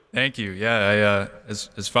Thank you. Yeah,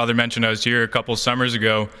 as Father mentioned, I was here a couple summers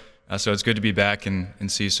ago, so it's good to be back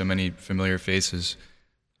and see so many familiar faces.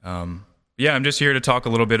 Yeah, I'm just here to talk a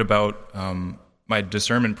little bit about my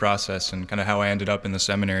discernment process and kind of how I ended up in the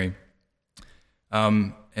seminary.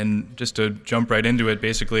 And just to jump right into it,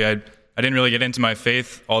 basically, I didn't really get into my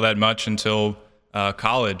faith all that much until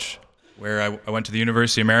college, where I went to the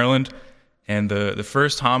University of Maryland, and the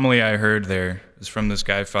first homily I heard there was from this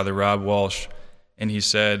guy, Father Rob Walsh, and he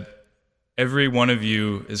said, "Every one of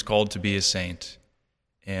you is called to be a saint."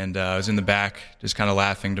 And I was in the back just kind of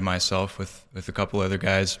laughing to myself with a couple other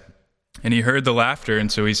guys. And he heard the laughter,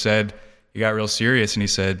 and so he got real serious, and he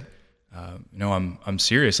said, I'm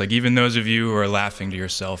serious. Like, even those of you who are laughing to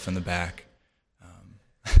yourself in the back.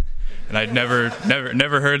 And I'd never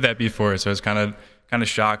heard that before, so I was kind of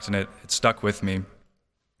shocked, and it stuck with me.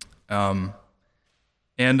 So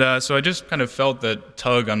I just kind of felt that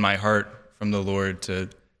tug on my heart from the Lord to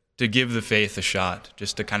give the faith a shot,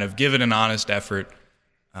 just to kind of give it an honest effort,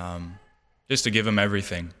 just to give him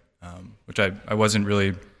everything, which I wasn't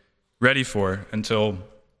really ready for until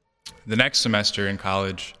the next semester in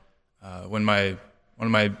college, when one of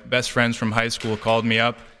my best friends from high school called me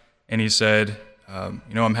up, and he said,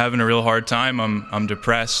 I'm having a real hard time. I'm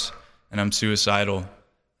depressed and I'm suicidal.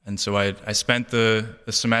 And so I spent the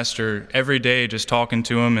semester every day just talking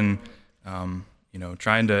to him and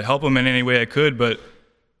trying to help him in any way I could. But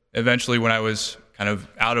eventually, when I was kind of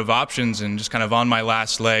out of options and just kind of on my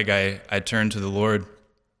last leg, I turned to the Lord,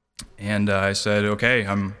 and I said, "Okay,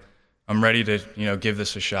 I'm ready to give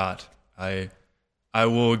this a shot. I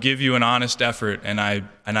will give you an honest effort, and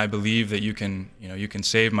I believe that you can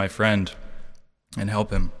save my friend and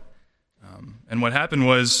help him." And what happened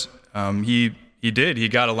was he did. He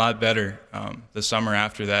got a lot better the summer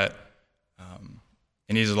after that.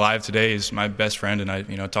 And he's alive today. He's my best friend, and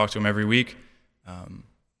I talk to him every week.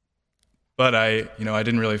 But I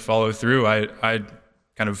didn't really follow through. I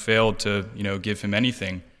kind of failed to give him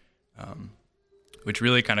anything, which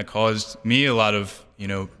really kind of caused me a lot of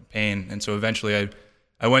pain. And so eventually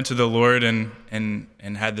I went to the Lord and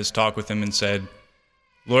had this talk with him and said,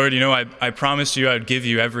 "Lord, I promised you I'd give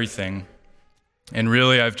you everything, and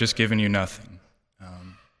really I've just given you nothing.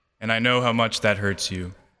 And I know how much that hurts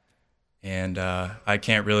you. And I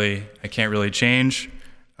can't really change.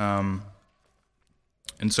 And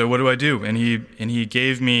so what do I do?" And he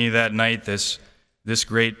gave me that night this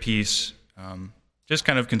great peace, just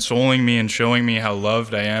kind of consoling me and showing me how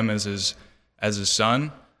loved I am as his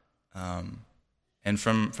son. And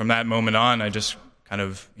from that moment on, I just kind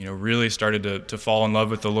of really started to fall in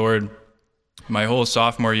love with the Lord. My whole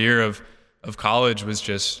sophomore year of college was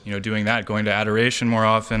just doing that, going to adoration more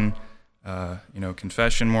often,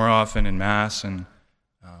 confession more often in Mass, and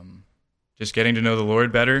just getting to know the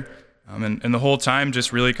Lord better, and the whole time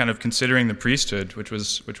just really kind of considering the priesthood, which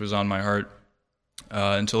was on my heart,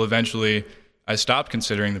 until eventually I stopped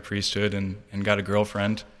considering the priesthood and got a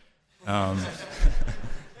girlfriend.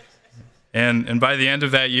 And by the end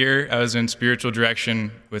of that year, I was in spiritual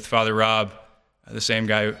direction with Father Rob, the same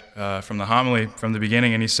guy from the homily from the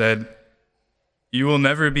beginning, and he said, "You will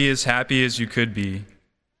never be as happy as you could be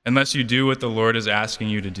unless you do what the Lord is asking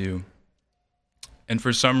you to do." And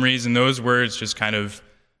for some reason, those words just kind of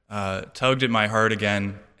tugged at my heart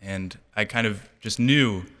again, and I kind of just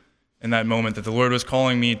knew in that moment that the Lord was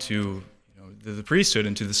calling me to the priesthood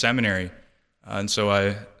and to the seminary. And so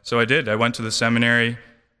I did. I went to the seminary,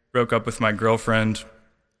 broke up with my girlfriend,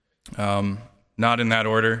 not in that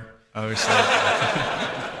order, obviously.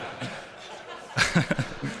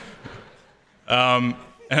 And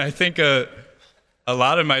I think a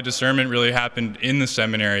lot of my discernment really happened in the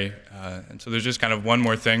seminary. And so there's just kind of one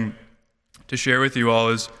more thing to share with you all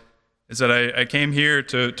is that I came here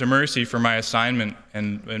to Mercy for my assignment.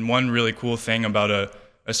 And one really cool thing about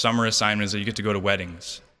a summer assignment is that you get to go to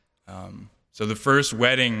weddings. So the first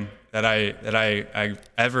wedding that I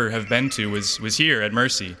ever have been to was here at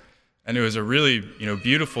Mercy. And it was a really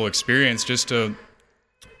beautiful experience just to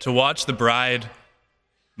watch the bride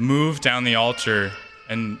move down the altar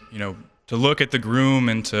and to look at the groom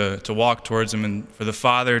and to walk towards him, and for the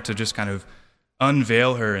father to just kind of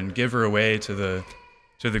unveil her and give her away to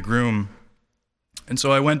the groom. And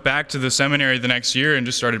so I went back to the seminary the next year and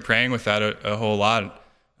just started praying with that a whole lot.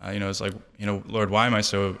 It's like, Lord, why am I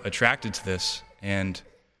so attracted to this? And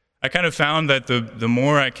I kind of found that the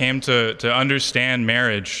more I came to understand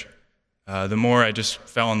marriage, the more I just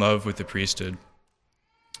fell in love with the priesthood.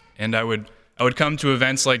 And I would come to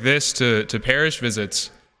events like this, to parish visits,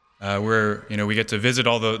 where we get to visit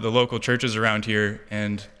all the local churches around here,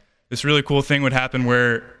 and this really cool thing would happen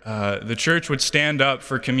where the church would stand up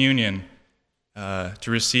for communion,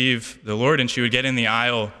 to receive the Lord, and she would get in the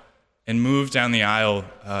aisle and move down the aisle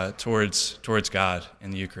towards God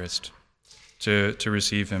in the Eucharist to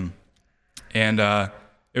receive Him. And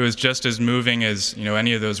it was just as moving as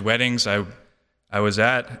any of those weddings I was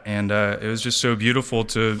at, and it was just so beautiful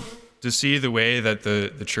to see the way that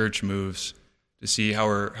the church moves, to see how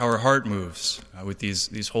our heart moves with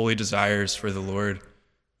these holy desires for the Lord,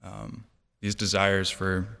 these desires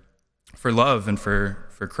for love and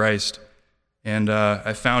for Christ. And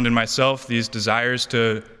I found in myself these desires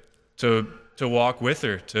to walk with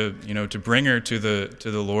her, to bring her to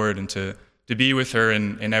the Lord, and to be with her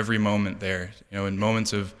in every moment there, in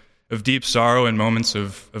moments of deep sorrow and moments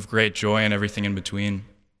of great joy and everything in between.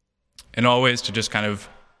 And always to just kind of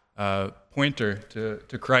point her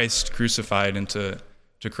to Christ crucified and to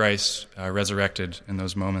Christ resurrected in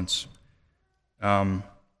those moments. And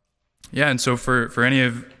so for any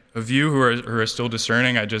of you who are still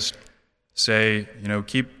discerning, I just say,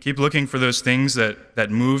 keep looking for those things that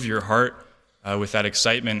move your heart with that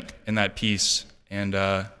excitement and that peace. And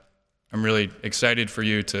I'm really excited for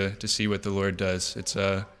you to see what the Lord does.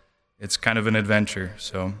 It's kind of an adventure.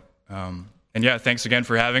 So, thanks again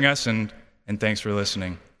for having us, and thanks for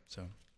listening. So.